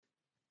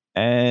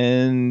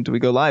And we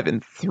go live in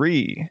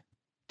 3,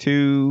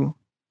 2,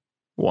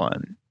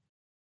 1.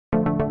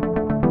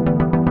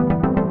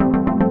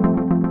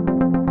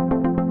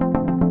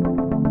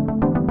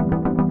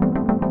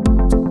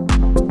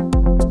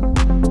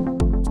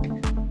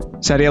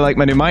 So how do you like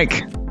my new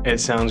mic? It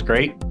sounds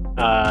great.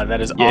 That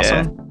is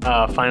awesome.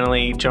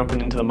 Finally jumping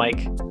into the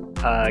mic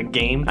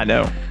game. I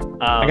know.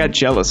 I got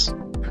jealous.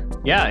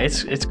 Yeah,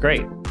 it's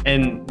great.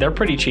 And they're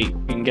pretty cheap.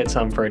 You can get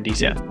some for a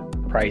decent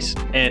price.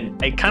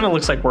 And it kind of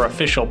looks like we're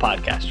official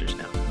podcasters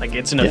now. Like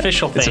it's an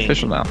official thing. It's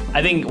official now.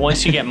 I think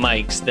once you get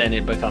mics, then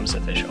it becomes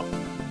official.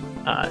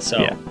 And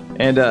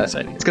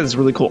it's got this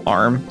really cool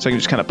arm, so I can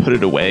just kind of put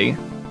it away.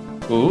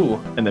 Ooh.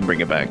 And then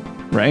bring it back.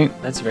 Right?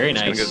 That's very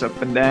nice. It goes up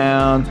and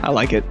down. I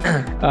like it.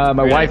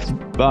 My wife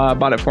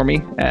bought it for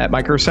me at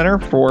Micro Center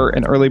for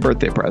an early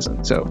birthday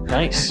present. So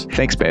nice.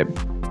 Thanks, babe.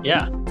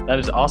 Yeah, that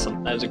is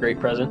awesome. That is a great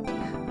present.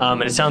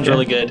 And it sounds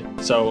really good.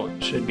 So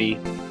it should be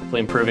hopefully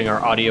improving our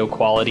audio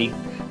quality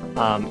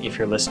if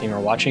you're listening or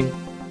watching.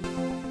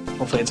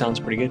 Hopefully it sounds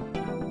pretty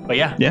good. But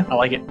yeah, I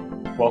like it.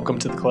 Welcome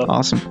to the club.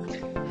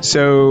 Awesome.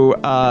 So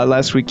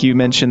last week you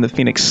mentioned the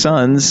Phoenix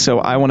Suns. So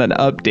I want an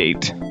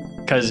update.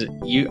 Because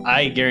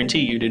I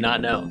guarantee you do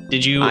not know.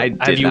 Have you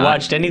not.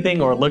 Watched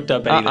anything or looked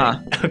up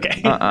anything?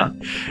 Okay.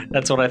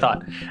 That's what I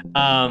thought.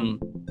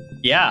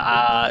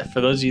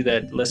 For those of you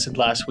that listened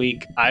last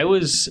week, I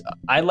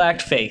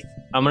lacked faith.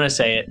 I'm going to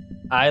say it.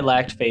 I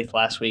lacked faith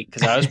last week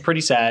because I was pretty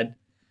sad.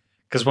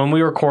 Because when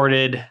we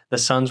recorded, the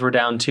Suns were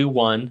down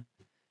 2-1.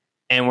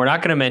 And we're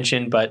not going to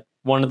mention, but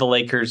one of the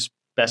Lakers'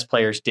 best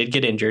players did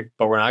get injured.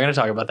 But we're not going to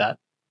talk about that.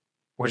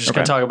 We're just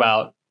going to talk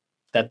about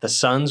that the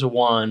Suns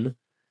won.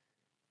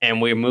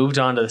 And we moved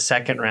on to the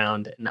second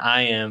round. And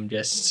I am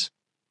just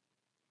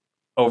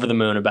over the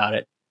moon about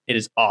it. It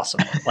is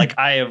awesome. Like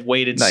I have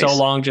waited so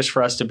long just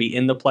for us to be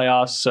in the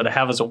playoffs. So to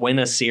have us win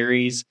a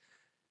series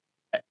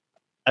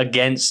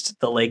against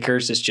the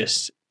Lakers is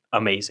just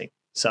amazing.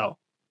 So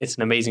it's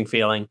an amazing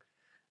feeling.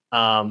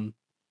 And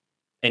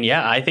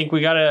yeah, I think we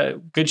got a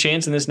good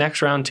chance in this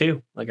next round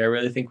too. Like I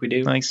really think we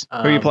do. Nice. Who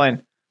are you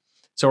playing?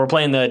 So we're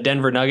playing the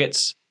Denver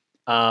Nuggets.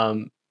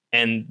 And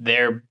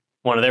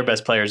one of their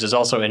best players is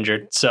also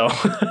injured. So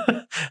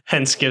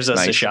hence gives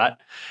us a shot.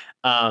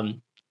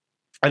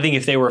 I think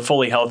if they were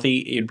fully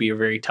healthy, it'd be a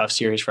very tough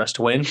series for us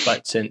to win.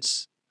 But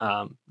since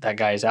that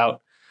guy is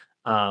out,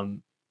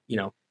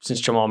 since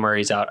Jamal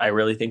Murray's out, I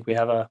really think we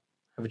have a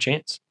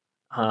chance.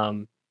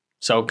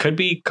 So it could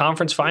be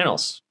conference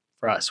finals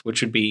for us,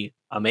 which would be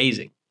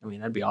amazing. I mean,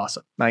 that'd be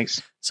awesome.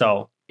 Nice.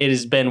 So it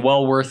has been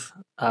well worth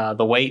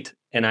the wait,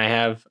 and I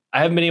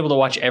haven't been able to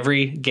watch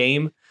every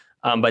game,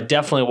 but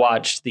definitely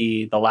watched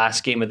the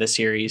last game of the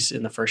series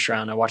in the first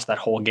round. I watched that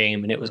whole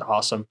game, and it was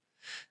awesome.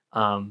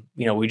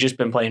 We've just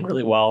been playing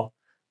really well.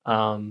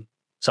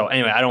 So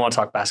anyway, I don't want to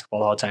talk basketball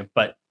the whole time,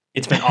 but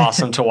it's been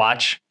awesome to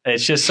watch.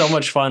 It's just so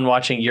much fun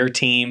watching your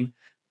team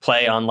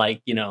play on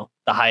the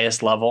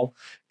highest level.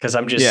 Cause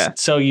I'm just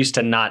so used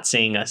to not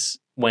seeing us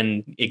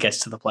when it gets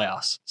to the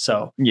playoffs.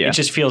 So it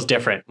just feels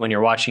different when you're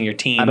watching your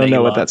team. I don't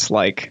know what that's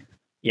like.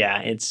 Yeah.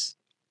 It's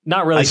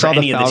not really for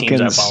any of the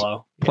teams I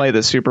follow. Play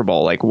the Super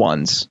Bowl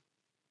once.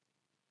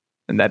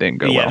 And that didn't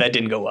go well. Yeah, that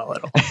didn't go well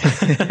at all.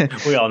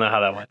 We all know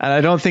how that went. And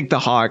I don't think the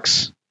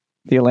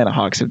Atlanta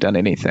Hawks have done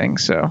anything.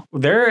 So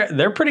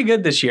they're pretty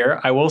good this year,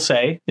 I will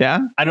say. Yeah.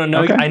 I don't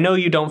know. Okay. I know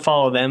you don't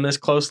follow them as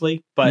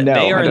closely, but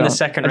they are in the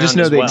second round. I just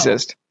know they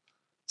exist.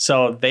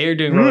 So they are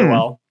doing really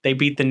well. They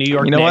beat the New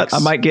York Knicks. You know what? I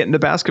might get into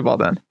basketball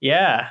then.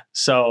 Yeah.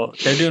 So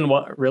they're doing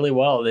really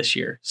well this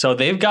year. So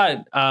they've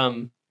got,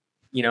 I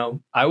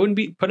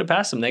wouldn't put it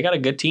past them. They got a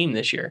good team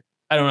this year.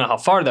 I don't know how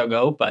far they'll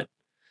go, but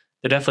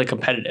they're definitely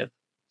competitive.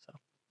 So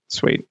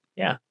sweet.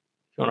 Yeah.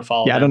 If you want to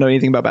follow them. I don't know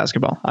anything about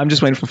basketball. I'm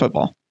just waiting for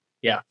football.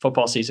 Yeah.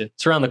 Football season.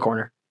 It's around the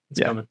corner. It's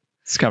coming.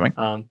 It's coming.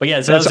 But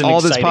yeah, so that's all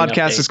this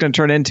podcast is going to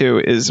turn into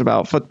is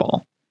about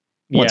football.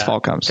 Once fall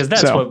comes, because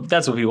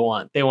that's what people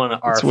want. They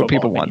want that's what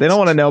people want. They don't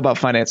want to know about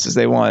finances.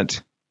 They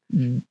want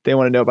to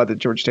know about the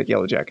Georgia Tech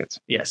Yellow Jackets.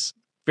 Yes,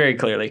 very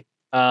clearly.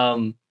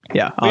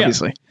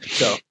 Obviously. Yeah.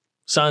 So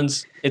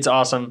Suns, it's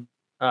awesome.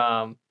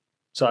 So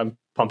I'm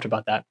pumped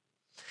about that.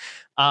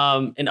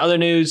 In other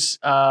news,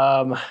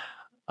 my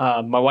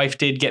wife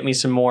did get me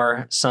some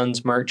more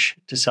Suns merch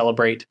to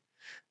celebrate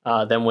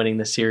them winning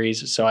the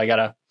series. So I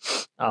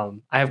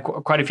I have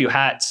quite a few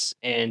hats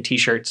and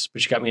T-shirts,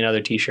 but she got me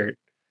another T-shirt.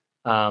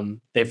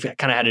 They've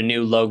kind of had a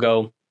new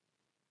logo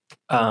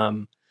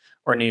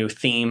or new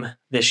theme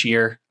this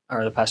year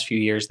or the past few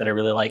years that I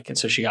really like. And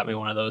so she got me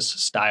one of those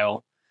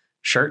style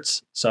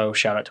shirts. So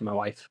shout out to my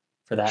wife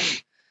for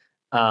that.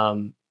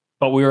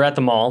 But we were at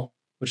the mall,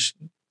 which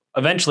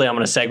eventually I'm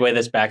going to segue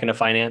this back into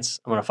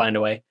finance. I'm going to find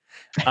a way.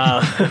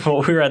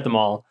 But we were at the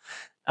mall.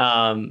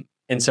 And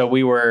so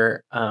we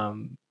were,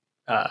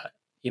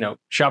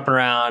 shopping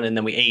around, and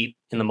then we ate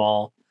in the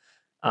mall.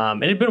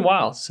 It had been a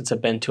while since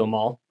I've been to a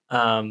mall.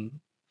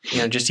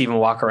 Just to even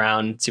walk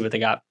around and see what they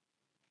got.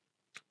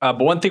 But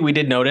one thing we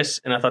did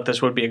notice, and I thought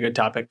this would be a good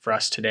topic for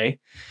us today,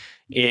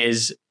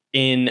 is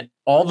in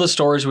all the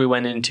stores we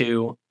went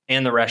into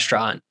and the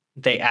restaurant,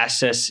 they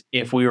asked us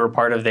if we were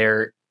part of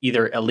their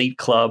either elite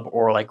club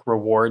or like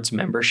rewards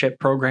membership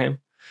program.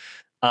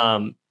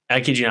 I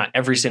kid you not,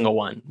 every single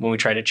one when we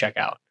tried to check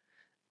out.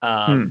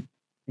 When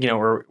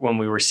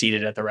we were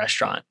seated at the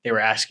restaurant, they were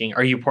asking,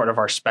 "Are you part of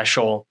our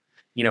special,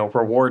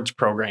 rewards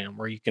program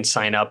where you can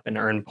sign up and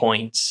earn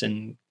points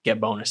and get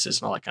bonuses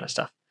and all that kind of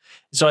stuff?"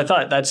 So I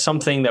thought that's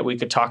something that we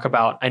could talk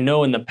about. I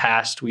know in the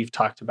past we've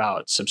talked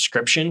about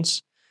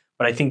subscriptions,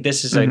 but I think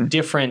this is a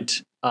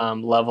different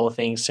level of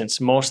things,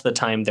 since most of the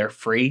time they're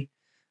free.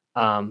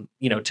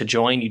 To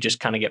join, you just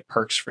kind of get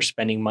perks for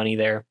spending money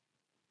there.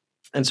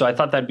 And so I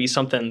thought that'd be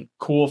something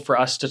cool for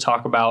us to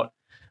talk about,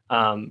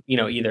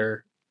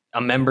 either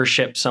a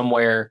membership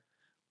somewhere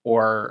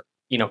or,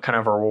 kind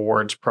of a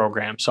rewards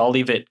program. So I'll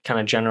leave it kind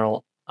of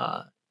general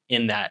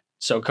in that.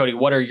 So Cody,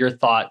 what are your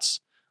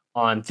thoughts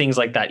on things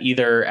like that,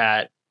 either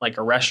at like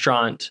a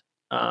restaurant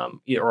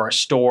or a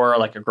store,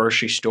 like a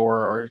grocery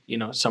store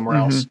or, somewhere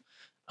else,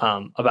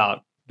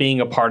 about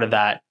being a part of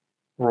that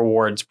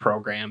rewards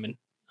program and,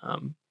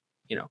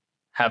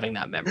 having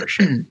that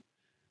membership?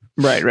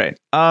 Right.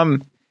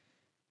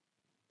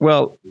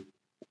 Well,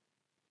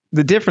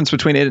 the difference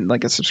between it and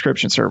like a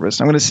subscription service,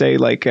 I'm going to say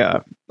like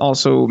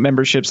also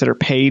memberships that are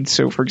paid.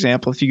 So for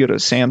example, if you go to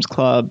Sam's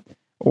Club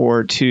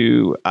or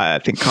to, I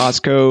think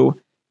Costco, or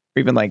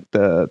even like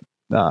the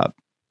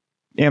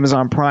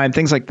Amazon Prime,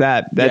 things like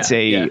that, that's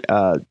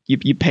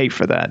you pay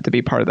for that to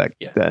be part of that.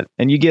 Yeah. That,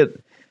 and you get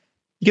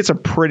some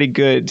pretty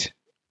good,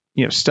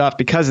 stuff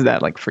because of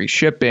that, like free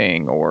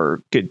shipping or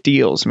good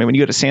deals. I mean, when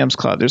you go to Sam's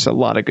Club, there's a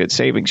lot of good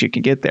savings you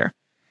can get there.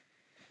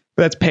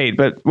 That's paid.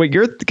 But what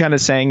you're kind of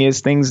saying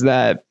is things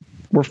that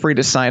were free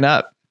to sign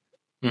up.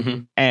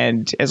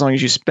 And as long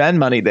as you spend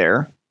money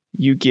there,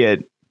 you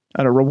get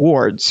a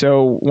reward.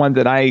 So one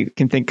that I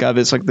can think of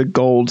is like the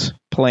gold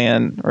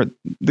plan or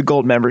the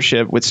gold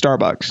membership with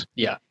Starbucks.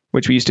 Yeah.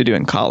 Which we used to do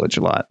in college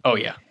a lot. Oh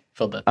yeah.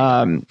 Filled that.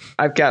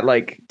 I've got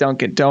like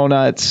Dunkin'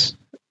 Donuts.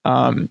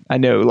 I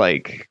know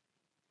like,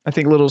 I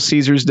think Little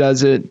Caesars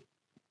does it.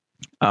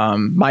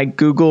 My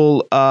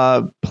Google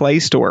Play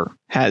Store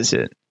has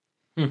it.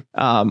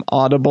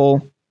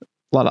 Audible,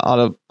 a lot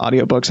of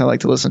audiobooks I like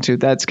to listen to,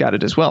 that's got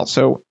it as well.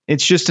 So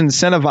it's just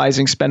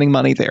incentivizing spending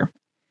money there.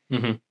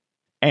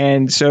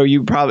 And so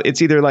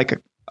it's either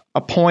like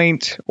a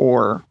point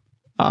or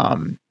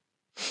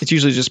it's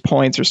usually just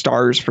points or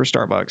stars for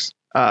Starbucks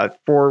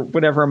for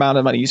whatever amount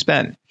of money you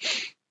spend.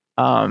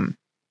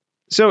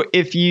 So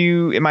if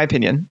you, in my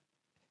opinion,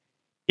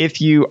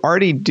 if you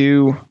already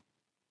do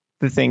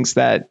the things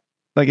that,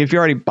 like if you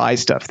already buy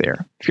stuff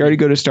there, if you already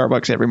go to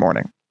Starbucks every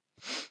morning,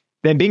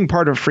 then being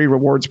part of a free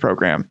rewards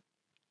program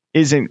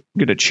isn't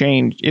going to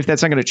change. If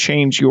that's not going to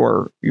change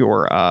your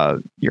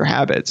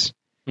habits,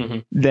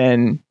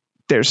 then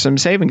there's some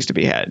savings to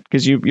be had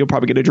because you'll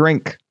probably get a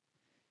drink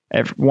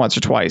once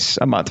or twice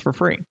a month for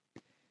free.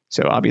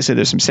 So obviously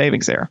there's some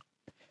savings there.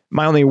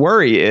 My only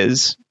worry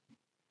is,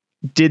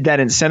 did that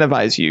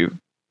incentivize you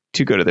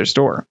to go to their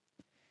store?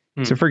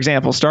 So for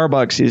example,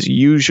 Starbucks is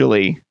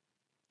usually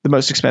the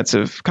most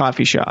expensive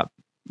coffee shop,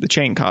 the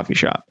chain coffee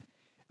shop.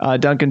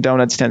 Dunkin'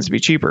 Donuts tends to be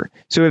cheaper.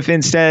 So if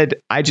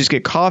instead I just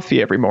get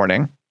coffee every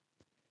morning,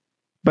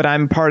 but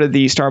I'm part of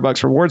the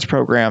Starbucks rewards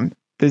program,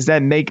 does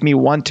that make me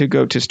want to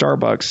go to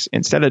Starbucks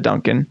instead of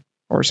Dunkin'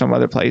 or some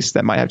other place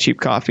that might have cheap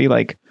coffee,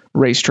 like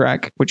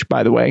Racetrack, which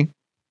by the way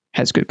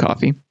has good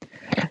coffee?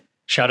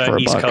 Shout out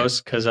East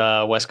Coast, because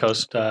West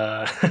Coast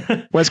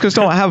West Coast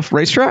don't have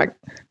Racetrack.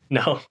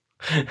 No.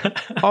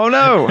 Oh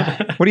no.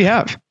 What do you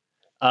have?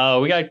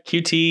 We got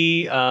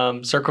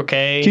QT, Circle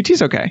K.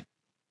 QT's okay.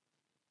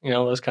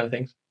 Those kind of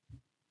things.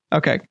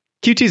 Okay.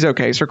 QT's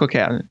okay. Circle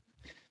K.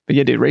 But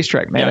yeah, dude,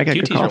 Racetrack, man. I got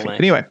good coffee. Nice.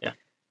 Anyway.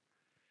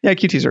 Yeah,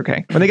 QT's are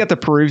okay. When they got the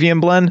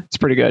Peruvian blend, it's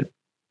pretty good.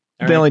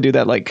 They only do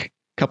that like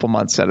a couple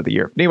months out of the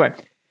year. But anyway.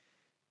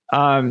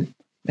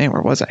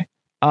 Where was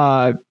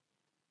I?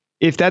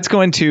 If that's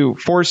going to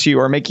force you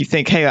or make you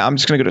think, hey, I'm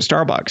just going to go to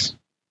Starbucks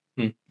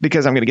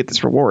because I'm going to get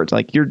this reward,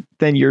 like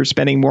you're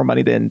spending more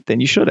money than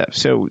you should have.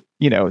 So,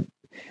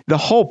 the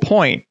whole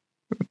point,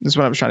 this is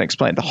what I was trying to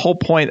explain. The whole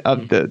point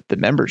of the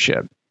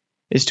membership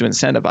is to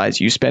incentivize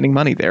you spending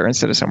money there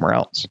instead of somewhere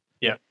else.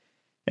 Yeah.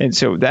 And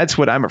so that's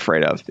what I'm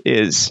afraid of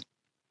is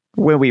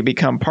when we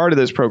become part of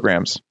those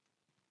programs,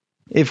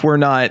 if we're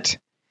not,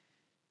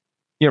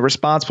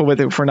 responsible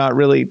with it, if we're not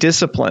really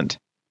disciplined,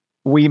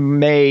 we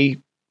may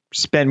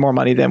spend more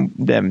money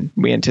than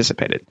we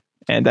anticipated.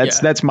 And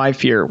that's my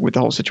fear with the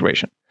whole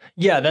situation.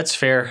 Yeah, that's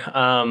fair.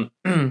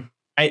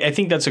 I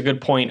think that's a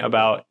good point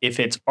about if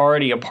it's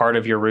already a part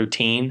of your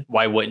routine,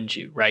 why wouldn't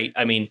you, right?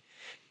 I mean,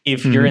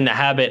 if you're in the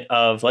habit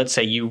of, let's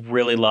say you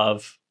really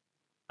love,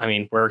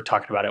 we're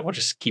talking about it, we'll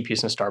just keep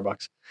using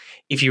Starbucks.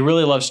 If you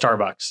really love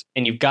Starbucks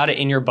and you've got it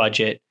in your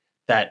budget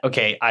that,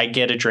 okay, I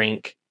get a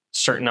drink,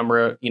 certain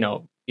number,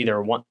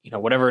 either one,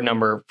 whatever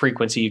number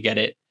frequency you get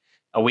it,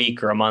 a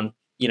week or a month,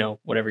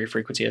 whatever your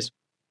frequency is.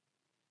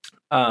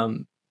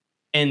 And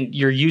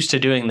you're used to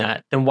doing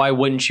that, then why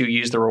wouldn't you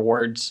use the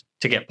rewards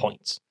to get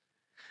points?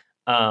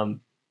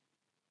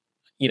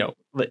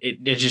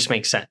 it just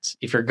makes sense.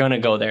 If you're going to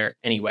go there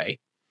anyway,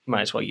 you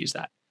might as well use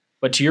that.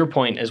 But to your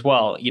point as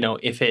well,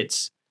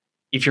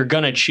 if you're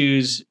going to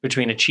choose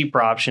between a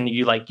cheaper option,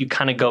 you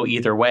kind of go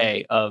either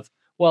way of,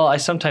 well, I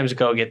sometimes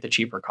go get the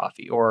cheaper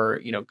coffee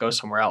or, go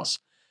somewhere else.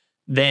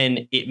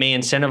 Then it may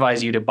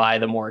incentivize you to buy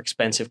the more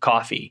expensive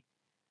coffee.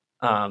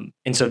 And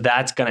so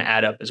that's going to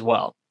add up as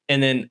well.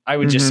 And then I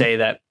would just say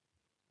that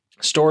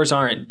stores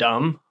aren't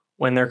dumb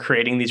when they're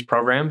creating these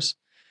programs.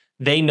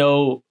 They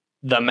know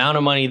the amount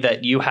of money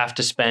that you have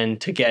to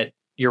spend to get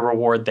your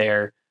reward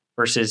there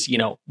versus,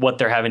 what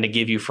they're having to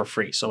give you for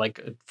free. So like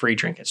a free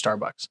drink at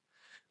Starbucks.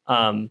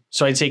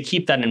 So I'd say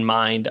keep that in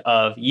mind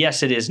of,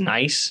 yes, it is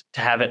nice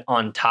to have it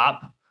on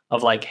top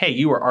of like, hey,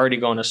 you were already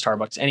going to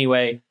Starbucks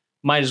anyway,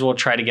 might as well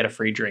try to get a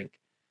free drink.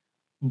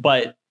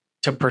 But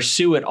to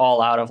pursue it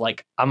all out of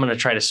like, I'm going to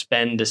try to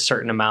spend a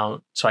certain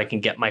amount so I can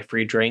get my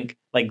free drink.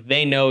 Like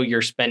they know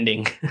you're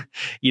spending,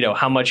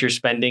 how much you're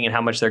spending and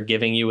how much they're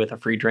giving you with a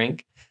free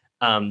drink,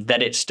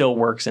 that it still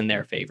works in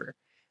their favor.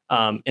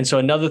 And so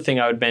another thing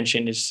I would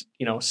mention is,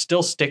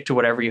 still stick to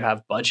whatever you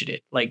have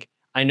budgeted. Like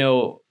I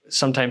know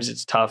sometimes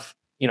it's tough,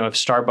 if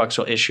Starbucks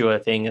will issue a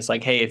thing, it's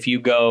like, hey, if you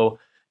go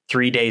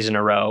 3 days in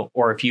a row,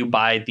 or if you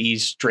buy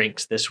these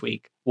drinks this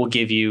week, we'll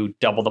give you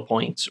double the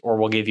points, or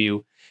we'll give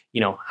you,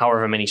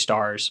 however many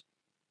stars.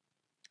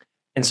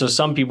 And so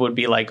some people would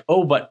be like,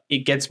 oh, but it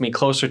gets me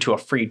closer to a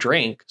free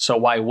drink, so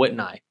why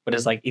wouldn't I? But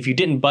it's like, if you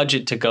didn't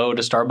budget to go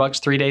to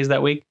Starbucks 3 days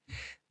that week,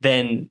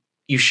 then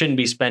you shouldn't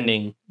be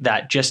spending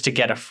that just to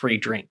get a free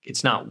drink.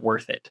 It's not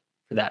worth it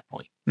for that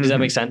point. Does that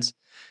make sense?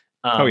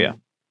 Oh, yeah.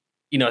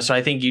 So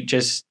I think you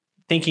just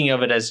thinking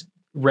of it as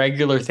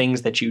regular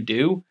things that you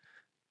do,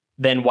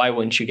 then why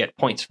wouldn't you get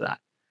points for that?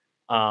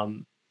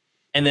 And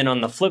then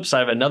on the flip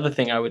side, another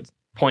thing I would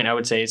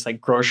say is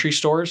like grocery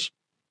stores.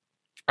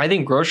 I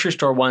think grocery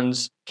store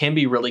ones can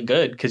be really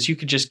good because you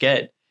could just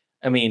get,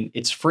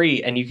 it's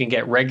free and you can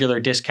get regular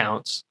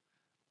discounts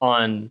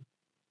on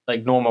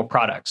like normal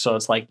products. So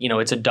it's like,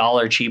 it's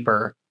 $1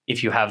 cheaper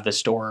if you have the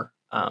store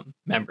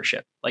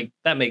membership. Like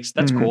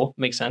that's cool.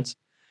 Makes sense.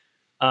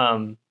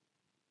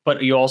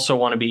 But you also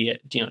want to be,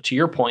 to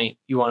your point,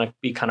 you want to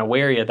be kind of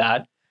wary of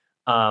that,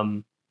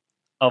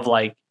 of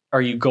like,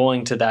 are you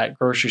going to that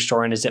grocery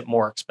store and is it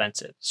more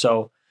expensive?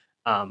 So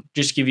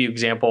just to give you an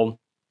example,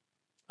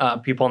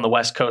 people on the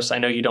West Coast, I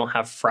know you don't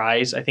have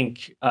Fry's. I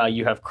think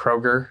you have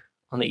Kroger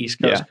on the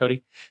East Coast,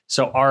 Cody.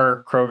 So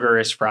our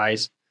Kroger is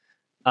Fry's.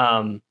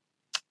 And,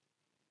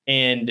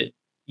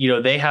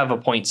 they have a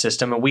point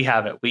system and we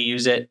have it. We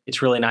use it.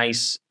 It's really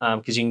nice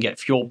because you can get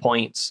fuel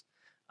points,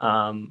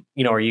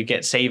 or you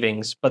get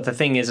savings. But the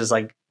thing is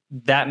like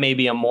that may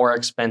be a more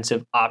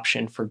expensive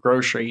option for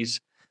groceries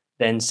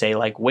than say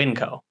like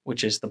Winco,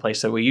 which is the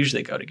place that we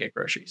usually go to get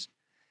groceries.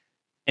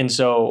 And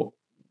so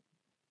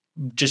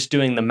just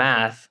doing the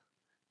math,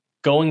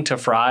 going to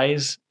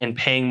Fry's and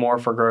paying more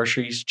for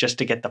groceries just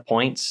to get the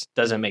points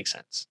doesn't make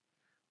sense.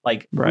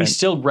 Like we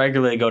still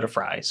regularly go to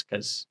Fry's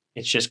because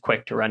it's just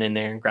quick to run in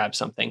there and grab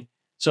something.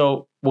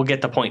 So we'll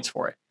get the points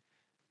for it.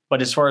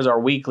 But as far as our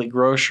weekly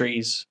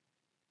groceries,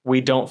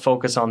 we don't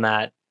focus on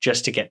that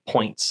just to get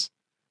points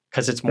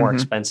because it's more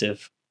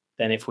expensive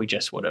than if we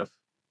just would have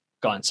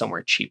gone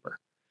somewhere cheaper.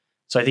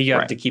 So I think you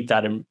have to keep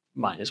that in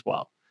mind as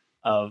well.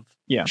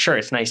 Sure,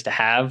 it's nice to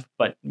have,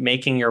 but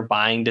making your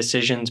buying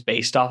decisions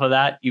based off of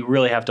that, you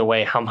really have to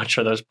weigh how much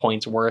are those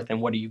points worth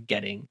and what are you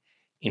getting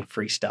in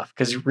free stuff.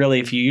 Because really,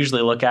 if you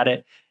usually look at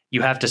it,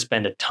 you have to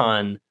spend a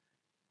ton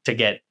to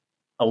get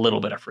a little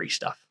bit of free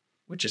stuff,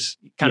 which is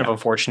kind of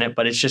unfortunate,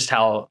 but it's just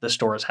how the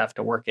stores have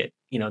to work it.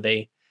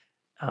 They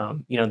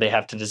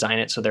have to design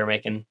it so they're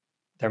making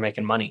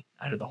money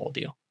out of the whole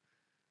deal.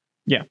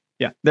 Yeah.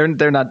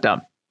 They're not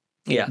dumb.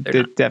 Yeah,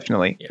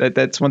 definitely. Yeah.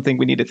 That's one thing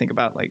we need to think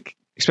about. Like,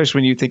 especially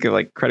when you think of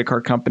like credit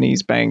card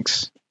companies,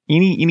 banks,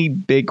 any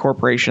big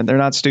corporation, they're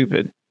not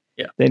stupid.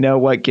 Yeah, they know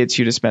what gets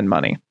you to spend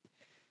money.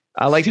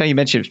 I like how you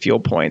mentioned fuel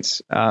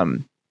points,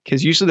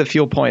 because usually the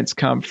fuel points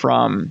come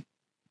from,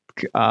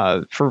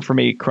 for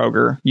me,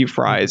 Kroger,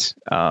 Fry's,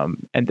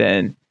 and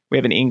then we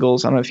have an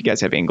Ingles. I don't know if you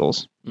guys have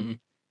Ingles. Mm-hmm.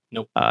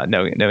 Nope.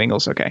 No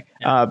Ingles. Okay.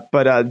 Yeah.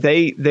 But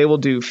they will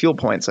do fuel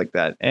points like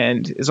that.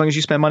 And as long as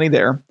you spend money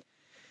there,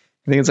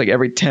 I think it's like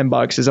every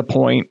 $10 is a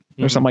point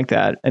or something like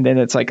that. And then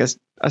it's like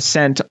a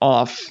cent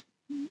off,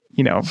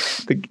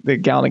 the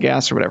gallon of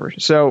gas or whatever.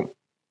 So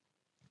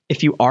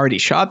if you already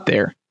shop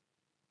there,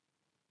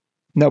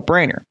 no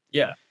brainer.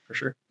 Yeah, for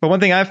sure. But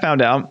one thing I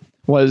found out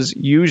was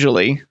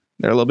usually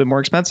they're a little bit more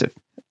expensive.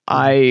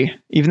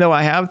 Even though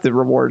I have the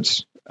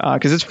rewards,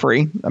 because it's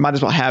free, I might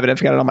as well have it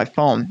if I got it on my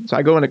phone. So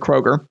I go into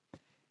Kroger,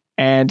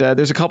 and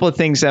there's a couple of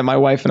things that my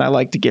wife and I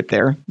like to get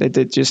there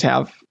that just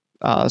have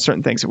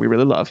certain things that we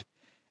really love.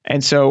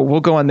 And so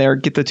we'll go in there,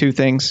 get the two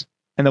things,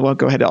 and then we'll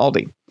go ahead to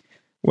Aldi.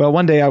 Well,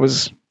 one day I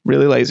was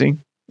really lazy.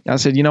 I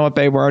said, you know what,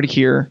 babe, we're already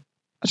here.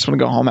 I just want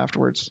to go home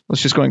afterwards.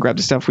 Let's just go and grab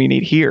the stuff we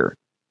need here,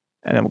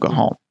 and then we'll go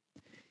home.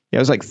 Yeah,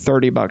 it was like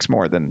 $30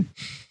 more than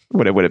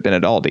what it would have been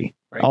at Aldi.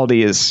 Right.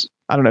 Aldi is,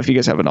 I don't know if you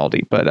guys have an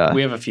Aldi, but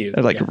we have a few.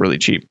 They're like really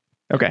cheap.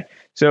 Okay.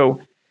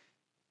 So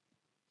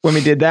when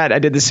we did that, I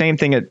did the same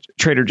thing at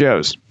Trader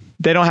Joe's.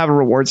 They don't have a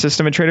reward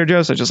system at Trader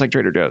Joe's. I just like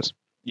Trader Joe's.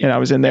 Yeah. And I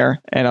was in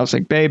there and I was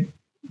like, babe,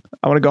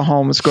 I want to go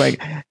home. Let's go.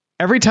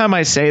 Every time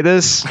I say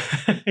this,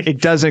 it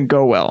doesn't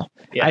go well.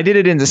 Yeah. I did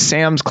it in the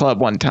Sam's Club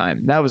one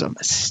time. That was a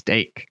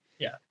mistake.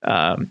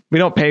 Yeah. We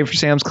don't pay for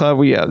Sam's Club.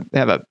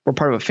 We're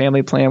part of a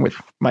family plan with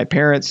my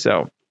parents.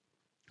 So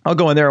I'll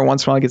go in there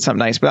once in a while and get something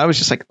nice. But I was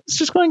just like, let's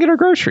just go and get our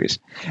groceries.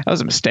 That was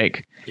a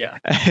mistake. Yeah.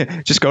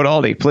 Just go to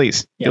Aldi,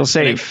 please. Yeah. You'll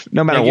save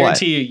no matter I what.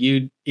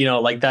 guarantee you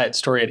know, like that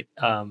story,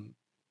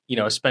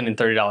 spending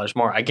 $30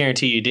 more. I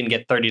guarantee you didn't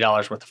get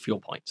 $30 worth of fuel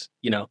points,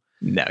 No,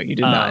 you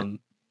did not.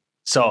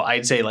 So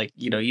I'd say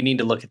you need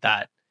to look at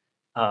that,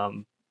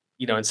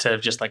 instead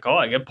of just like, oh,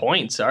 I get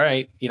points. All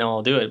right.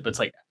 I'll do it. But it's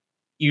like,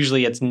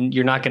 usually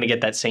you're not going to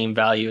get that same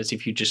value as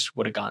if you just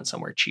would have gone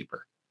somewhere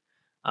cheaper.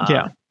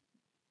 Yeah.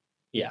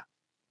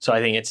 So I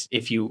think it's,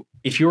 if you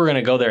were going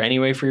to go there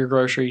anyway for your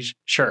groceries,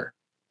 sure,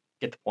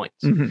 get the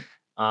points.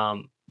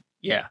 Mm-hmm.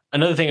 Yeah.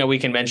 Another thing that we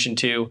can mention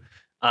too,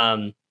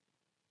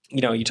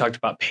 you talked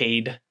about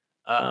paid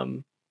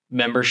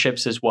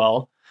memberships as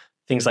well.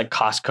 Things like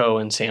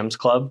Costco and Sam's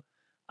Club.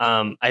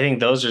 I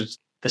think those are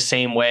the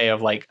same way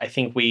of like, I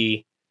think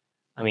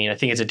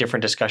it's a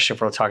different discussion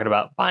if we're talking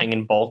about buying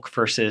in bulk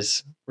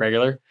versus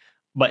regular,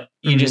 but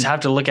you just have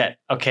to look at,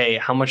 okay,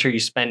 how much are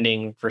you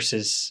spending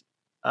versus,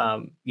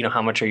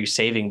 how much are you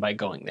saving by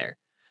going there?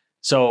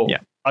 So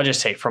I'll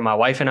just say for my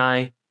wife and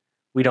I,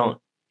 we don't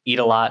eat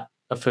a lot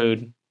of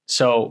food.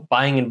 So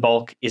buying in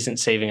bulk isn't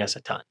saving us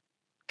a ton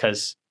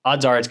because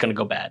odds are it's going to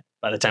go bad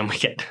by the time we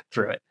get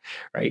through it.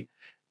 Right.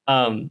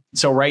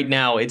 So right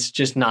now it's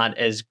just not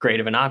as great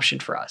of an option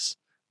for us.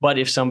 But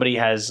if somebody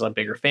has a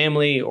bigger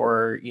family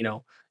or,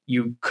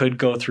 you could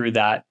go through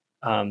that,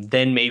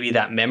 then maybe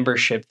that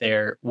membership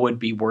there would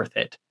be worth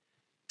it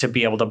to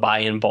be able to buy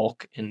in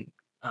bulk and,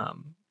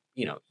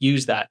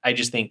 use that. I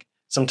just think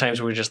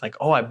sometimes we're just like,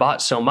 oh, I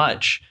bought so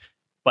much,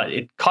 but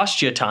it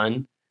cost you a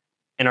ton.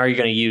 And are you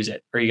going to use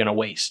it? Or are you going to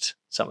waste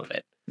some of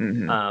it?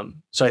 Mm-hmm.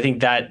 So I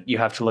think that you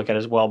have to look at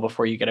as well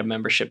before you get a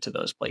membership to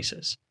those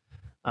places.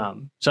 So I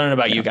don't know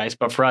about you guys,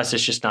 but for us,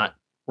 it's just not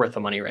worth the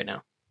money right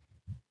now.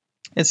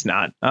 It's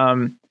not.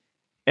 And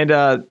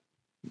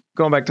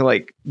going back to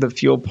like the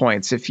fuel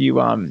points, if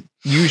you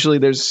usually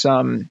there's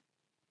some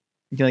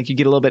you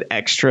get a little bit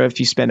extra if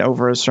you spend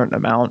over a certain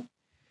amount.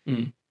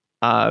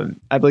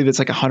 I believe it's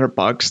like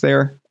 $100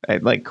 there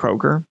at like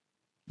Kroger.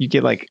 You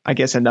get like, I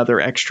guess, another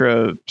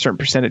extra certain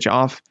percentage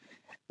off.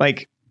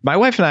 Like my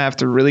wife and I have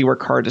to really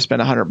work hard to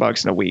spend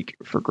 $100 in a week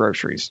for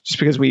groceries, just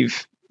because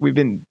we've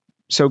been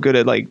so good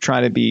at like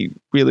trying to be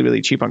really,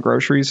 really cheap on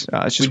groceries.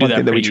 It's just one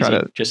thing that we try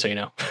to, just so you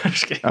know.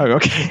 Just kidding. Oh,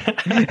 okay.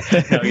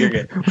 No, you're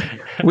good.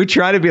 We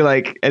try to be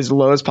like as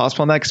low as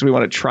possible on that because we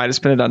want to try to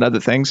spend it on other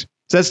things.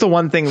 So that's the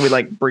one thing we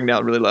like bring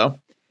down really low.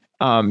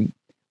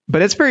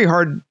 But it's very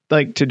hard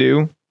like to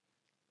do.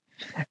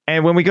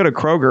 And when we go to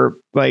Kroger,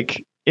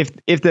 like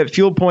if the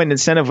fuel point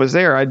incentive was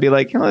there, I'd be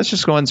like, let's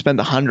just go and spend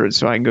 $100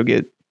 so I can go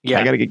get,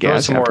 I got to get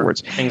gas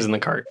afterwards. Things in the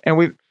cart. And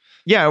we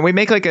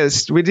make like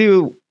we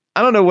do,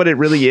 I don't know what it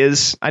really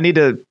is. I need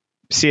to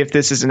see if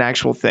this is an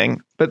actual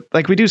thing, but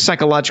like we do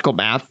psychological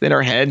math in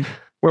our head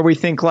where we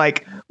think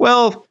like,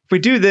 well, if we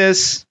do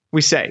this,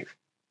 we save.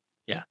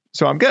 Yeah.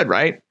 So I'm good,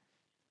 right?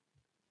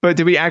 But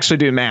did we actually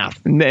do math?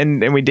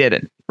 And we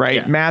didn't, right?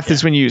 Yeah. Math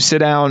is when you sit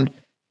down,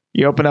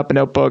 you open up a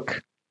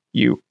notebook,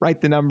 you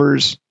write the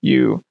numbers,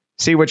 you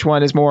see which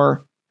one is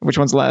more, which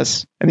one's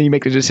less, and then you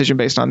make a decision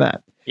based on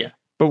that. Yeah.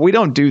 But we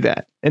don't do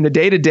that. In the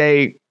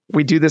day-to-day,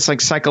 we do this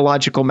like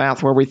psychological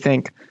math where we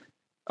think,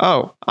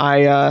 oh,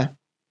 I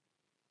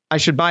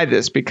should buy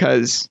this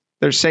because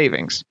there's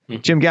savings.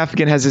 Mm-hmm. Jim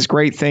Gaffigan has this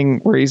great thing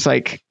where he's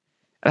like,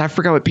 and I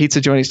forgot what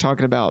pizza joint he's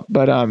talking about,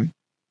 but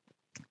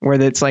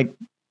where it's like,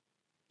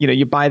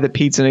 you buy the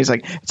pizza and he's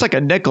like, it's like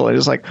a nickel. And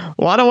it's like,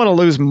 well, I don't want to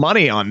lose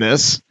money on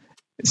this.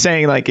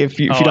 Saying like, if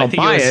you don't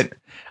buy it.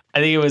 I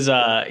think it was,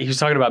 he was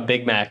talking about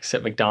Big Macs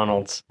at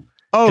McDonald's.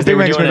 Oh, Big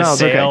Macs doing a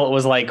sale. Okay. It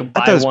was like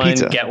buy one,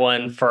 pizza. Get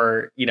one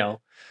for,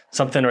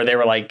 something, or they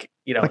were like,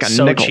 like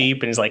so nickel.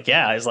 Cheap. And he's like,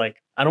 he's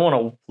like, I don't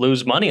want to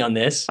lose money on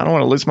this. I don't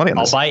want to lose money on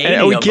this. I'll buy 80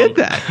 and we of get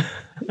them.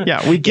 that.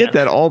 Yeah, we get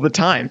that all the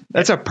time.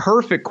 That's a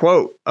perfect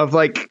quote of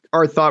like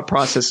our thought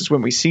process is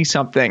when we see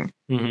something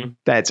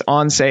that's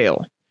on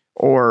sale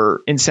or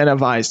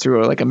incentivized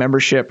through like a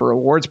membership or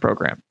rewards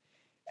program.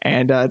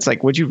 And it's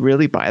like, would you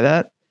really buy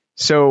that?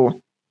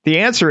 So the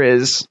answer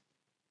is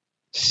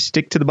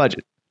stick to the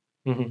budget.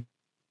 Mm-hmm.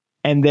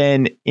 And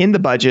then in the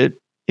budget,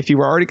 if you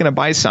were already going to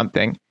buy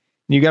something and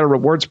you got a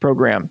rewards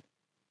program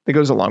that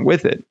goes along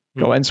with it,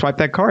 go ahead and swipe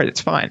that card.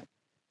 It's fine.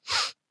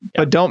 Yep.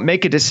 But don't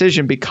make a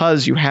decision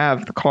because you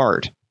have the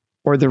card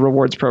or the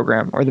rewards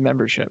program or the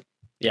membership.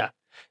 Yeah.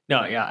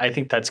 No, yeah, I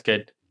think that's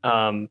good.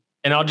 And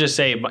I'll just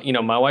say,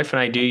 my wife and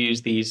I do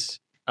use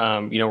these,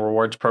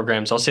 rewards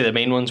programs. I'll say the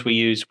main ones we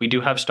use, we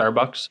do have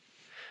Starbucks.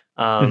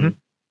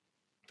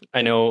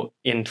 I know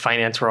in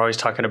finance, we're always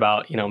talking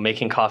about,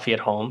 making coffee at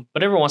home,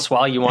 but every once in a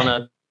while you want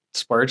to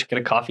splurge, get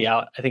a coffee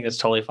out. I think that's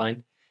totally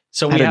fine.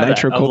 So we have a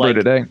nitro cold brew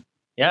today.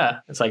 Yeah.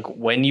 It's like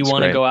when you It's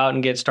want to great. go out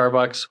and get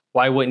Starbucks,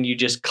 why wouldn't you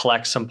just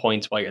collect some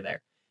points while you're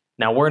there?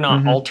 Now, we're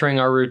not Mhm. altering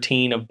our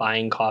routine of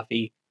buying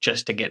coffee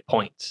just to get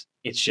points.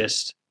 It's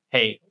just,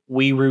 hey,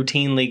 we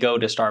routinely go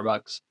to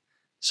Starbucks,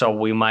 so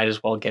we might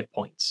as well get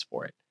points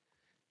for it.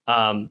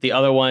 The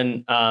other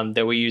one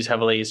that we use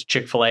heavily is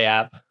Chick-fil-A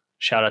app.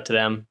 Shout out to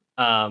them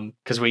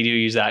because we do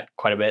use that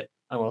quite a bit,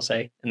 I will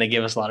say. And they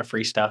give us a lot of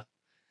free stuff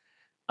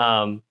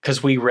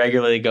because we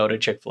regularly go to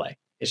Chick-fil-A.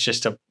 It's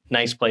just a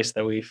nice place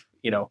that we've,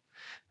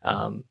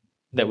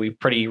 that we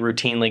pretty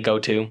routinely go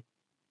to.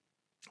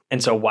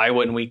 And so why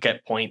wouldn't we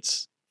get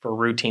points for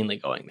routinely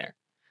going there?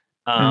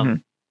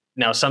 Mhm.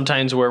 Now,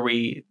 sometimes where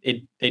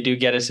they do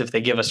get us if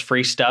they give us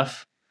free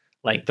stuff,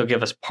 like they'll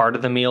give us part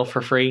of the meal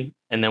for free.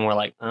 And then we're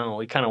like, oh,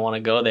 we kind of want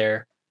to go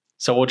there.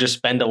 So we'll just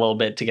spend a little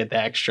bit to get the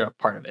extra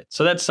part of it.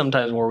 So that's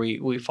sometimes where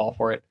we fall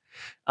for it.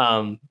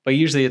 But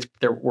usually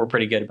we're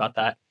pretty good about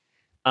that.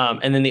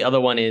 And then the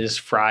other one is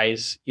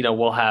fries.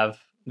 We'll have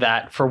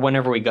that for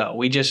whenever we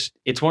go.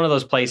 It's one of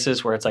those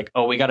places where it's like,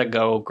 oh, we got to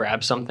go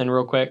grab something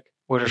real quick.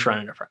 We're just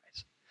running to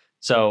fries.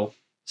 So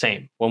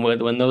same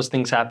when those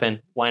things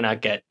happen, why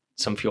not get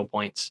some fuel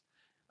points,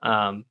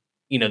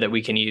 that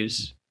we can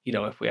use,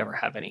 if we ever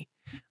have any.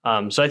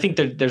 So I think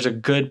that there's a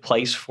good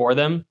place for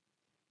them.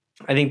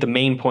 I think the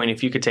main point,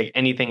 if you could take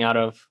anything out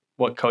of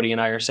what Cody and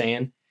I are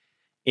saying,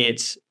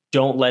 it's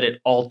don't let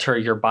it alter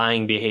your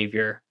buying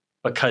behavior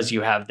because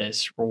you have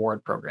this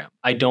reward program.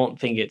 I don't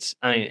think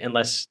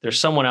unless there's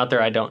someone out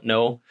there I don't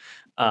know,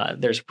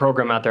 there's a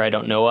program out there I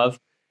don't know of,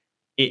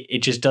 it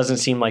just doesn't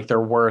seem like they're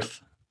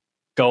worth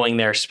going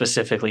there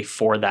specifically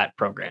for that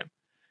program.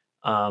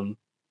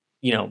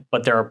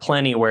 But there are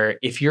plenty where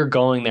if you're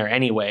going there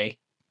anyway,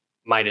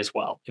 might as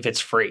well. If it's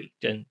free,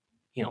 then,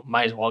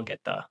 might as well get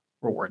the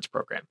rewards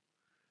program.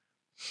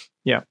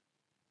 Yeah.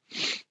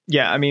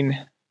 Yeah. I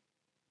mean,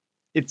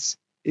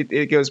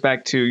 it goes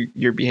back to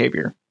your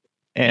behavior.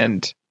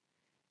 And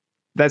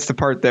that's the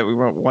part that we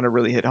want to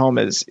really hit home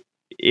is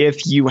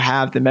if you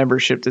have the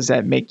membership, does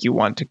that make you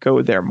want to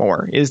go there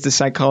more? Is the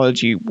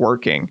psychology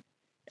working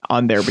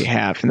on their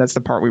behalf? And that's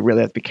the part we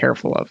really have to be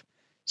careful of.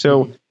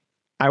 So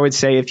I would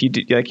say if you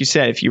do, like you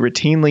said, if you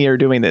routinely are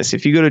doing this,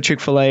 if you go to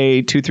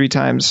Chick-fil-A 2-3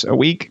 times a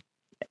week,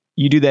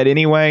 you do that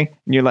anyway,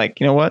 and you're like,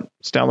 you know what?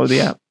 Just download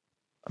the app.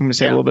 I'm going to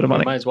save a little bit of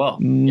money. Might as well.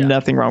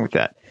 Nothing wrong with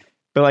that.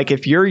 But like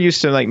if you're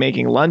used to like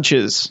making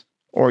lunches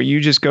or you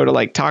just go to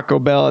like Taco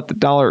Bell at the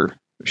dollar,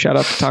 shout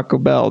out to Taco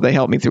Bell. They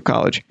helped me through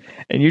college.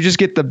 And you just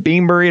get the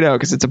bean burrito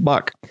because it's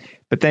 $1.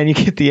 But then you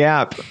get the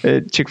app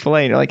at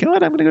Chick-fil-A and you're like, you know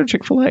what? I'm going to go to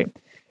Chick-fil-A.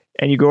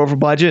 And you go over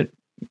budget,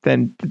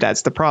 then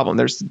that's the problem.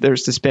 There's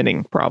the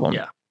spending problem.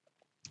 Yeah.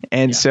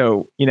 And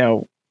so,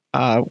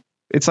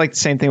 it's like the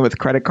same thing with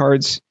credit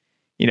cards.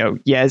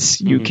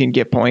 Yes, you can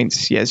get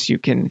points. Yes, you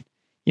can,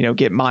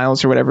 get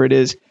miles or whatever it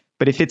is.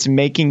 But if it's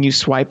making you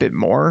swipe it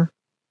more,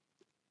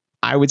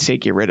 I would say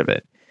get rid of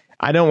it.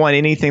 I don't want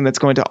anything that's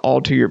going to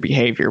alter your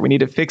behavior. We need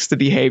to fix the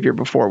behavior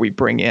before we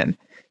bring in.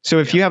 So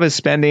if you have a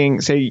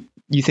spending, say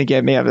you think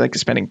you may have like a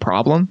spending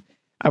problem,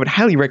 I would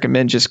highly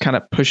recommend just kind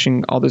of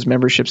pushing all those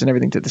memberships and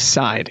everything to the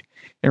side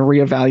and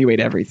reevaluate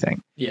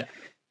everything. Yeah.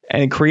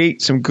 And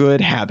create some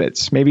good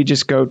habits. Maybe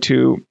just go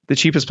to the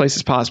cheapest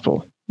places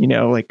possible,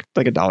 like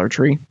a Dollar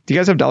Tree. Do you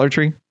guys have Dollar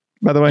Tree,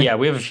 by the way? Yeah,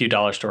 we have a few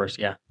dollar stores.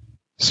 Yeah.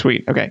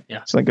 Sweet. Okay.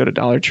 Yeah. So like go to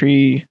Dollar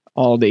Tree,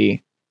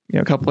 Aldi,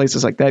 a couple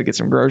places like that, get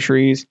some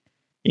groceries,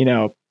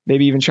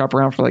 maybe even shop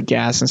around for like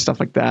gas and stuff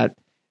like that.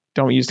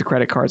 Don't use the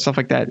credit card, stuff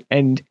like that.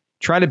 And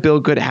try to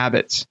build good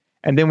habits.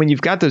 And then when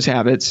you've got those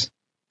habits,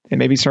 and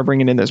maybe start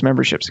bringing in those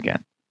memberships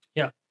again.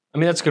 Yeah. I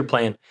mean, that's a good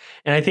plan.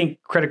 And I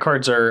think credit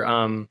cards are, I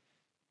don't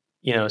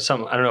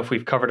know if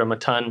we've covered them a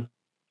ton.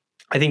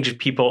 I think just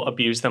people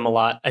abuse them a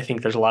lot. I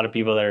think there's a lot of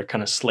people that are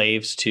kind of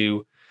slaves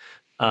to,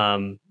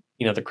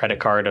 the credit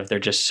card they're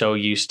just so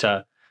used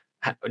to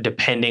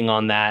depending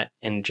on that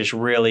and just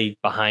really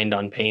behind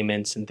on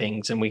payments and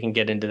things. And we can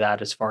get into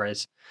that as far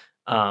as,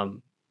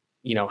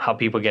 how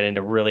people get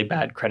into really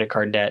bad credit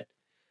card debt.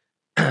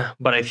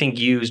 But I think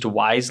used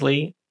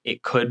wisely,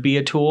 it could be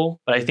a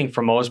tool. But I think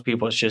for most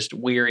people, it's just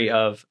weary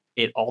of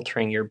it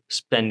altering your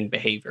spending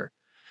behavior.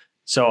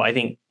 So I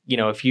think,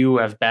 if you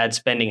have bad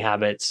spending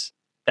habits,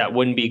 that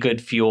wouldn't be good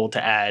fuel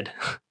to add,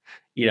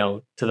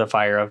 to the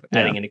fire of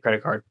adding any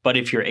credit card. But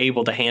if you're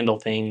able to handle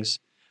things,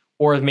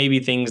 or maybe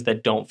things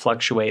that don't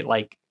fluctuate,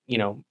 like,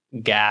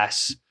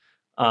 gas,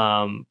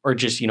 or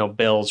just,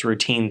 bills,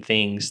 routine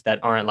things that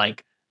aren't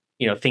like,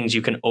 things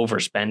you can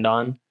overspend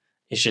on.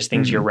 It's just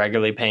things you're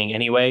regularly paying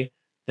anyway.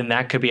 Then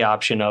that could be an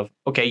option of,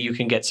 okay, you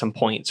can get some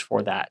points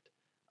for that,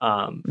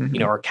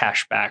 or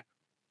cash back.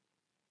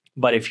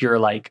 But if you're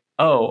like,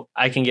 oh,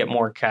 I can get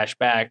more cash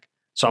back,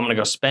 so I'm going to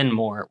go spend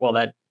more. Well,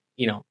 that,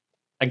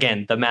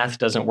 again, the math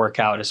doesn't work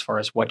out as far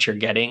as what you're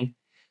getting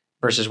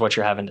versus what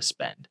you're having to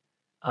spend.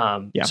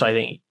 So I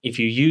think if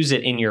you use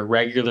it in your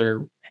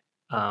regular,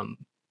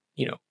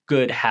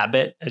 good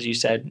habit, as you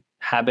said,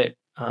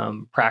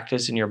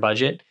 practice in your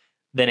budget,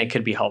 then it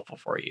could be helpful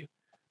for you.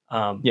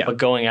 But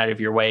going out of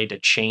your way to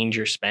change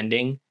your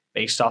spending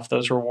based off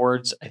those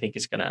rewards, I think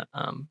is going to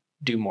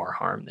do more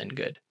harm than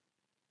good.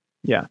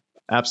 Yeah,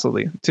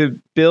 absolutely. To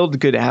build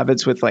good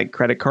habits with like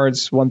credit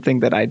cards, one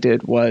thing that I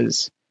did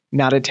was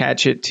not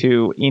attach it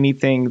to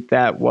anything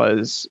that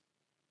was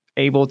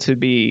able to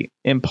be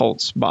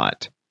impulse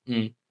bought.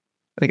 I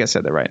think I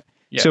said that right.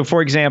 Yeah. So,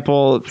 for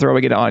example,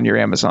 throwing it on your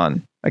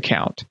Amazon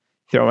account,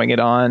 throwing it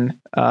on,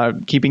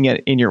 keeping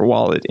it in your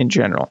wallet in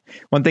general.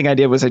 One thing I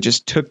did was I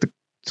just took the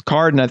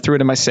card and I threw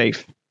it in my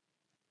safe,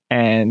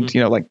 and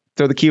like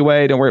throw the key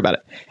away, don't worry about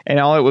it. And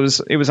all it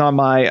was on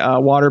my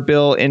water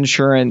bill,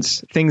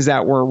 insurance, things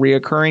that were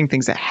reoccurring,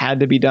 things that had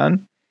to be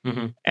done.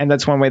 And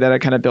that's one way that I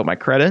kind of built my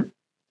credit.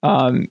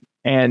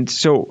 And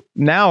so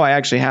now I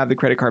actually have the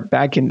credit card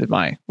back into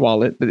my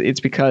wallet, but it's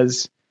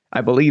because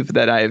I believe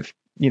that I've,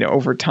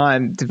 over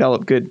time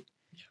developed good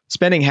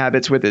spending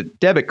habits with a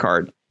debit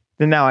card.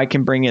 Then now I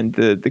can bring in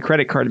the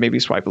credit card and maybe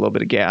swipe a little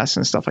bit of gas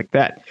and stuff like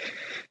that.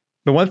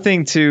 The one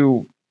thing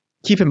to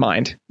keep in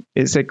mind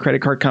is that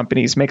credit card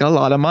companies make a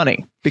lot of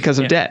money because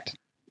of debt.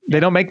 They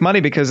don't make money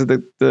because of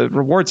the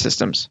reward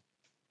systems.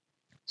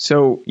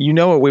 So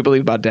what we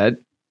believe about debt.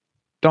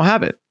 Don't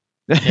have it.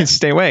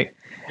 Stay away.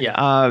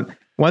 Yeah.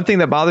 One thing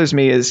that bothers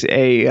me is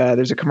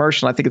there's a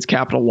commercial. I think it's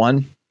Capital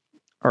One,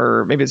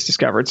 or maybe it's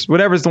Discover. It's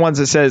whatever's the ones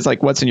that says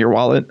like what's in your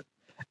wallet.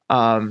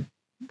 I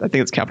think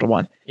it's Capital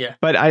One. Yeah.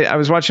 But I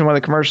was watching one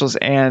of the commercials,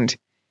 and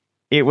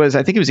I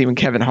think it was even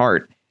Kevin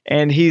Hart,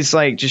 and he's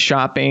like just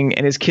shopping,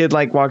 and his kid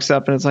like walks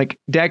up and it's like,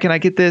 "Dad, can I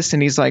get this?"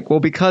 And he's like, "Well,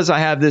 because I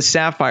have this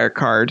Sapphire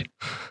card,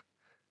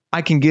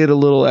 I can get a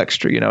little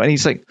extra, And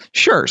he's like,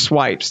 "Sure,"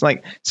 swipes.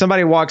 Like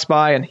somebody walks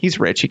by, and he's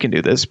rich, he can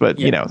do this, but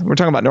we're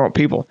talking about normal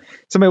people.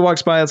 Somebody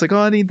walks by, it's like, "Oh,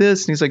 I need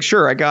this," and he's like,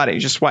 "Sure, I got it." He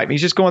just swipe. He's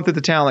just going through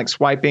the town like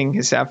swiping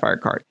his Sapphire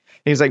card.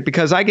 And he's like,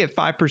 "Because I get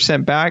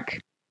 5% back,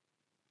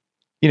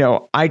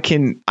 I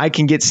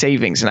can get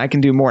savings and I can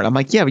do more." And I'm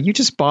like, "Yeah, but you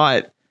just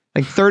bought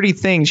like 30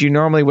 things you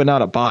normally would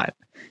not have bought,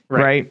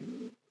 right?"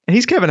 And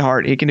he's Kevin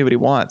Hart; he can do what he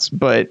wants,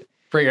 but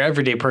for your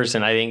everyday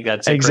person, I think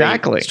that's a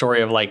great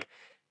story of like,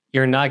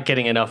 you're not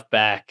getting enough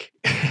back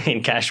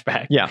in cash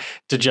back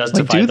to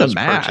justify those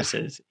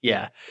purchases.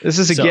 Yeah. This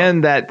is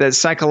again that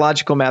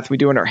psychological math we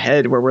do in our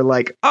head where we're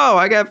like, "Oh,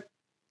 I got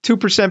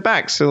 2%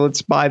 back, so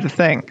let's buy the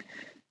thing."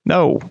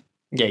 No.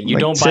 Yeah, you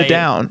don't buy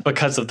it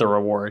because of the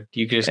reward.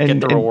 You can just get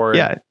the reward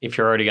if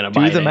you're already going to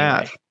buy it. Do the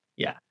math.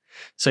 Yeah.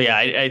 So yeah,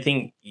 I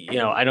think,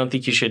 I don't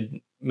think you should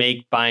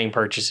make buying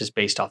purchases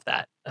based off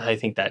that. I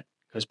think that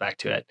goes back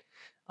to it.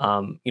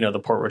 The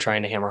point we're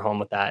trying to hammer home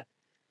with that.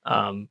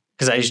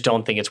 Because I just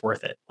don't think it's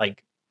worth it.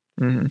 Like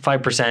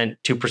 5%,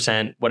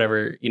 2%,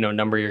 whatever,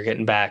 number you're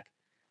getting back.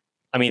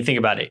 I mean, think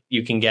about it.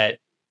 You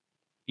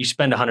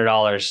spend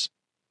 $100,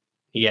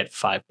 you get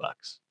 $5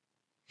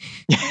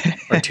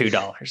 or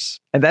 $2.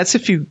 And that's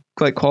if you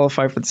like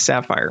qualify for the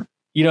Sapphire.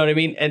 You know what I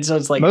mean? And so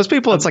it's like most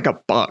people, it's like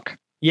 $1.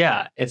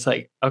 Yeah. It's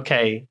like,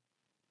 okay,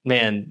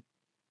 man,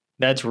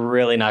 that's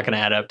really not going to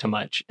add up to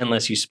much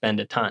unless you spend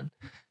a ton.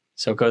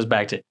 So it goes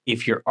back to,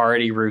 if you're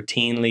already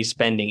routinely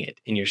spending it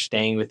and you're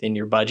staying within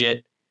your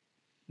budget,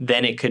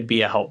 then it could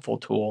be a helpful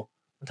tool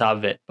on top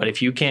of it. But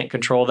if you can't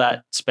control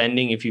that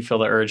spending, if you feel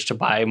the urge to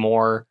buy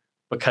more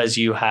because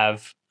you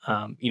have,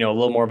 a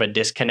little more of a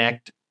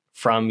disconnect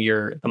from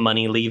the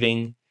money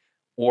leaving,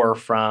 or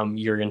from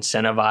you're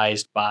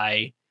incentivized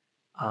by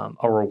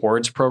a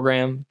rewards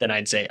program, then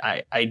I'd say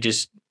I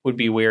just would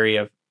be wary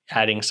of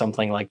adding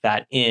something like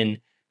that in,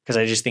 because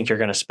I just think you're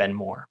going to spend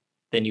more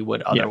than you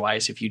would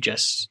otherwise if you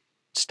just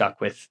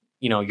stuck with,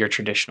 your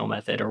traditional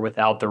method or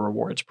without the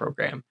rewards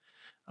program.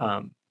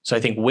 So I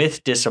think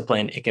with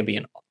discipline, it can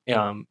be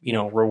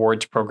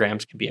rewards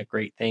programs can be a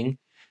great thing.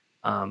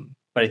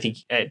 But I think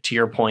to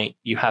your point,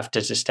 you have to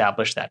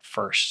establish that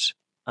first,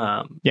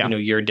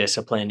 your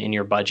discipline in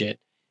your budget.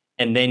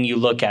 And then you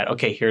look at,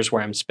 okay, here's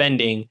where I'm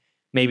spending.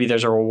 Maybe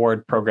there's a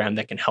reward program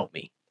that can help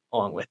me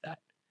along with that,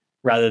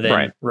 rather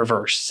than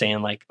reverse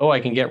saying like, oh, I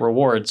can get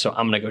rewards, so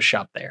I'm going to go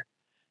shop there.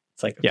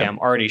 It's like, okay, I'm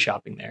already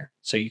shopping there,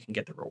 so you can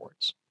get the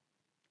rewards.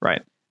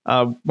 Right.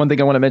 One thing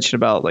I want to mention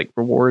about like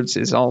rewards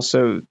is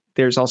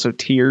there's also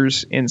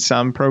tiers in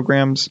some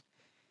programs.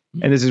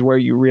 And this is where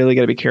you really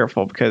got to be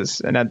careful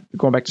because,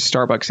 going back to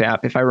Starbucks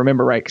app, if I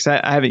remember right, because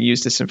I haven't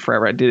used this in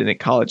forever. I did it in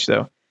college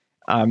though.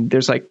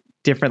 There's like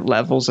different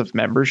levels of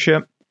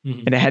membership,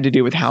 and it had to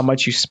do with how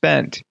much you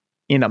spent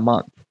in a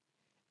month.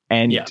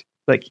 And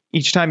like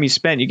each time you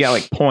spent, you got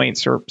like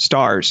points or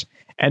stars,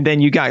 and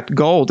then you got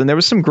gold. And there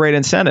was some great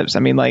incentives. I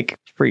mean, like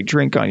free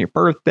drink on your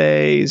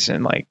birthdays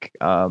and like,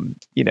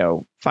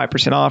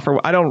 5% off,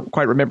 or I don't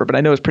quite remember, but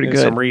I know it's pretty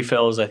good. Some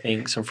refills, I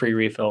think, some free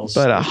refills.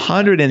 But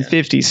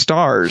 150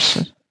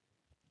 stars,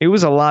 it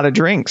was a lot of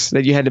drinks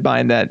that you had to buy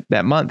in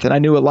that month. And I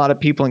knew a lot of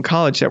people in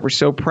college that were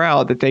so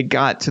proud that they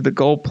got to the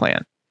gold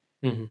plan.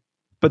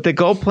 But the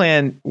gold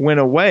plan went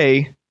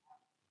away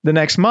the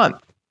next month,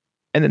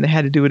 and then they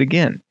had to do it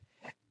again.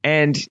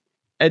 And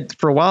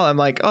for a while, I'm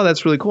like, oh,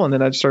 that's really cool. And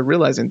then I started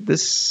realizing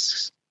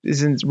this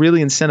isn't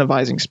really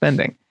incentivizing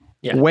spending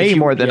way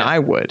more than I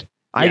would.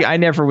 I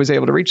never was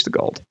able to reach the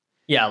gold.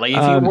 Yeah, like if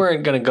you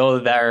weren't going to go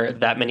there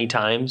that many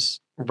times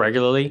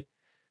regularly,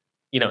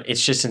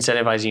 it's just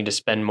incentivizing you to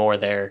spend more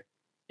there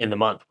in the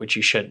month, which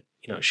you shouldn't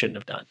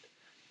have done.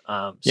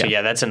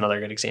 That's another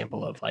good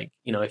example of like,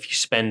 if you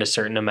spend a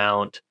certain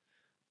amount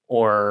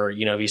or,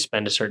 if you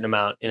spend a certain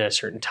amount in a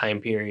certain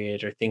time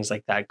period or things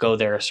like that, go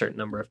there a certain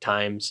number of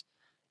times.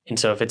 And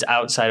so if it's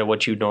outside of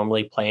what you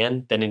normally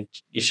plan, then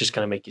it's just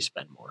going to make you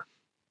spend more.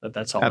 But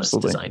that's all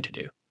Absolutely. it's designed to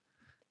do.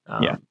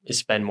 Is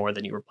spend more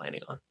than you were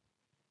planning on.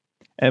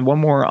 And one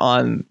more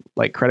on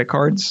like credit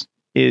cards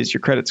is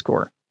your credit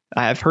score.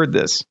 I have heard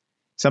this.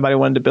 Somebody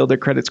wanted to build their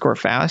credit score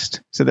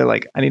fast. So they're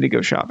like, I need to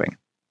go shopping.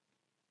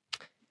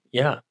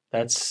 Yeah,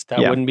 that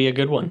wouldn't be a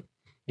good one.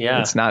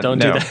 Yeah, it's not. Don't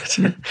do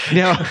that.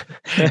 No,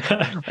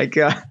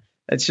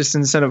 that's just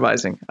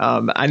incentivizing.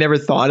 I never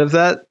thought of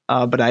that,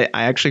 but I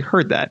actually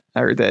heard that.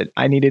 I heard that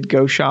I needed to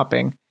go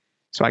shopping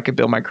so I could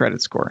build my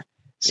credit score.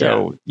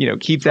 So,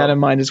 keep that in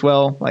mind as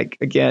well. Like,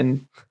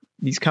 again,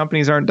 these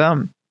companies aren't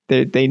dumb.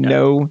 They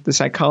know the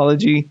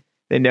psychology.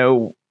 They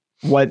know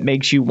what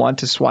makes you want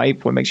to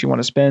swipe, what makes you want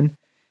to spend.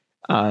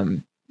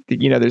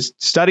 There's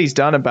studies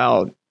done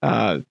about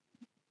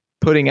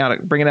bringing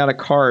out a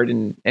card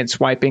and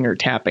swiping or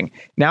tapping.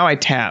 Now I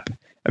tap.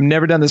 I've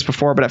never done this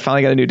before, but I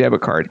finally got a new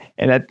debit card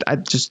and I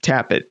just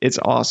tap it. It's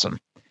awesome.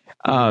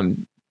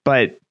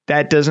 But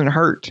that doesn't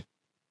hurt.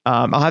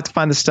 I'll have to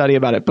find the study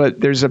about it, but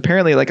there's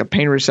apparently like a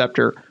pain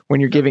receptor when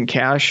you're giving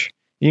cash.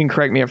 You can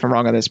correct me if I'm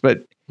wrong on this,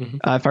 but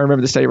if I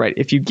remember the study right,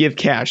 if you give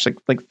cash,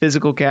 like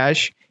physical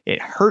cash,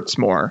 it hurts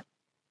more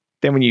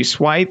than when you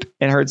swipe,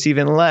 and hurts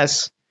even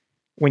less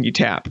when you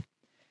tap.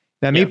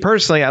 Now, me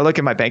personally, I look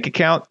at my bank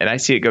account and I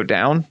see it go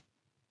down,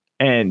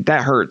 and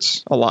that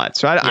hurts a lot.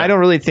 So I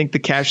don't really think the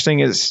cash thing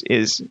is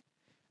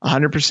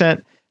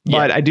 100%,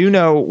 but I do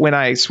know when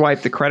I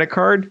swipe the credit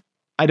card,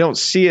 I don't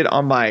see it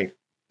on my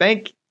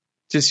bank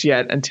just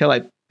yet until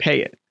I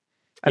pay it.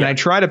 And I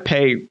try to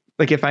pay,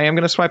 like if I am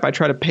going to swipe, I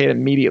try to pay it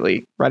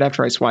immediately right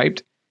after I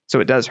swiped. So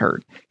it does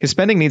hurt, because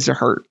spending needs to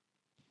hurt.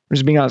 I'm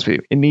just being honest with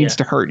you. It needs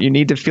to hurt. You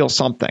need to feel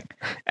something.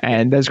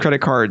 And those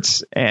credit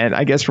cards and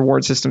I guess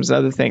reward systems, and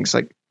other things,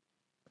 like,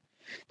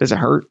 does it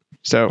hurt?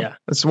 So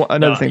that's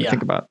another thing to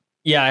think about.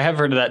 Yeah, I have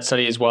heard of that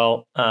study as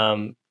well.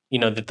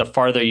 That the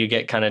farther you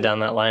get kind of down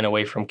that line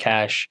away from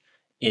cash,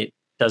 it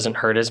doesn't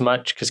hurt as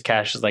much, because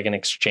cash is like an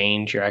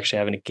exchange. You're actually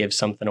having to give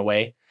something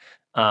away.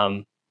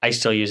 I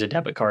still use a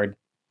debit card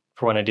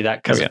for when I do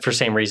that, because for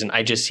same reason,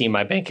 I just see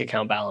my bank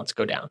account balance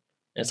go down.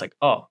 And it's like,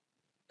 oh,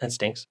 that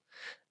stinks.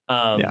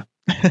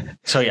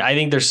 So I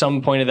think there's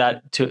some point of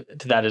that to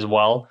that as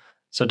well.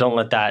 So don't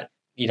let that,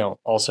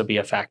 also be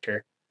a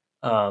factor,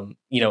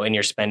 in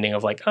your spending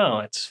of like, oh,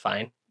 it's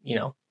fine.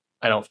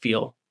 I don't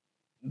feel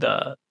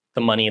the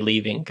money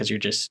leaving because you're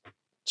just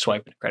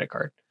swiping a credit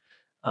card.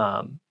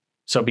 I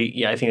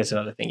think that's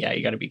another thing. Yeah,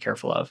 you got to be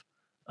careful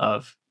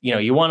of,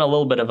 you want a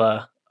little bit of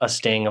a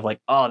sting of like,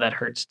 oh, that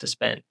hurts to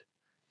spend.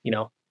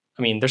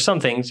 There's some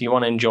things you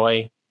want to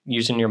enjoy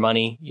using your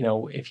money.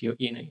 If you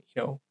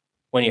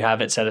when you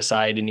have it set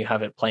aside and you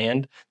have it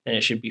planned, then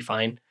it should be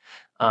fine.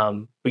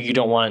 But you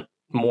don't want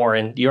more,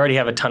 and you already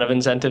have a ton of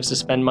incentives to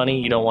spend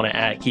money. You don't want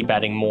to keep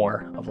adding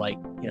more of like,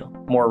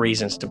 more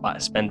reasons to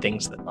spend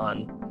things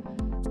money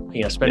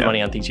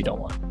on things you don't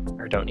want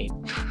or don't need.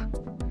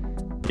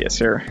 Yes,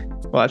 sir.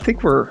 Well, I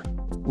think we're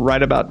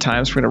right about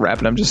time, so we're going to wrap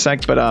it up just a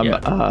sec. But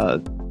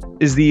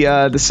is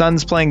the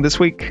Suns playing this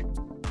week?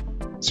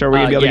 So are we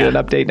going to be able to get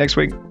an update next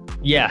week?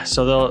 Yeah,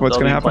 so they'll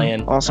be happen?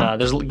 playing. Awesome.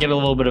 Get a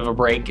little bit of a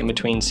break in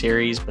between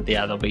series, but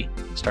they'll be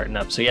starting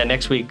up. So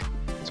next week,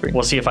 Sweet.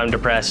 We'll see if I'm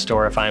depressed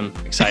or if I'm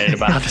excited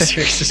about how the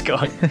series is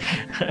going.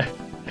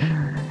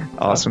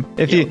 Awesome.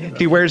 If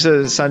he wears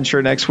a Sun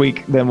shirt next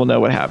week, then we'll know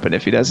what happened.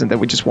 If he doesn't, then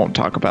we just won't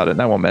talk about it,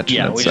 and I won't mention it.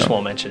 Yeah, we just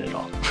won't mention it at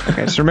all.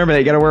 Okay, so remember that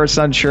you got to wear a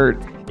Sun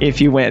shirt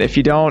if you win. If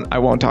you don't, I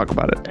won't talk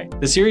about it. Okay.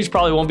 The series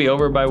probably won't be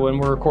over by when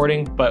we're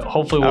recording, but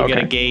hopefully we'll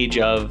get a gauge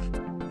of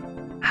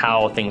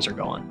how things are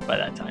going by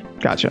that time.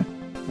 Gotcha.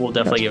 We'll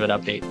definitely give an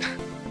update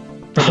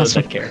for those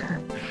that care.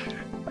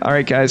 All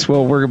right, guys.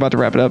 Well, we're about to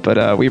wrap it up,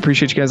 but we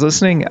appreciate you guys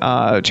listening. Check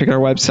out our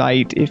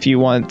website if you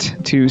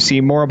want to see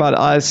more about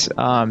us.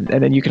 And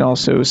then you can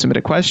also submit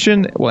a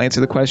question. We'll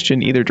answer the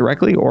question either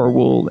directly or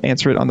we'll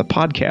answer it on the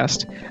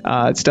podcast.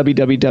 It's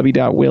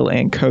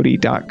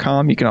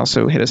www.willandcody.com. You can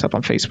also hit us up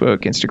on Facebook,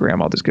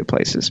 Instagram, all those good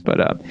places.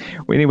 But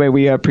anyway,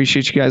 we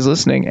appreciate you guys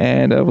listening,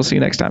 and we'll see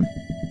you next time.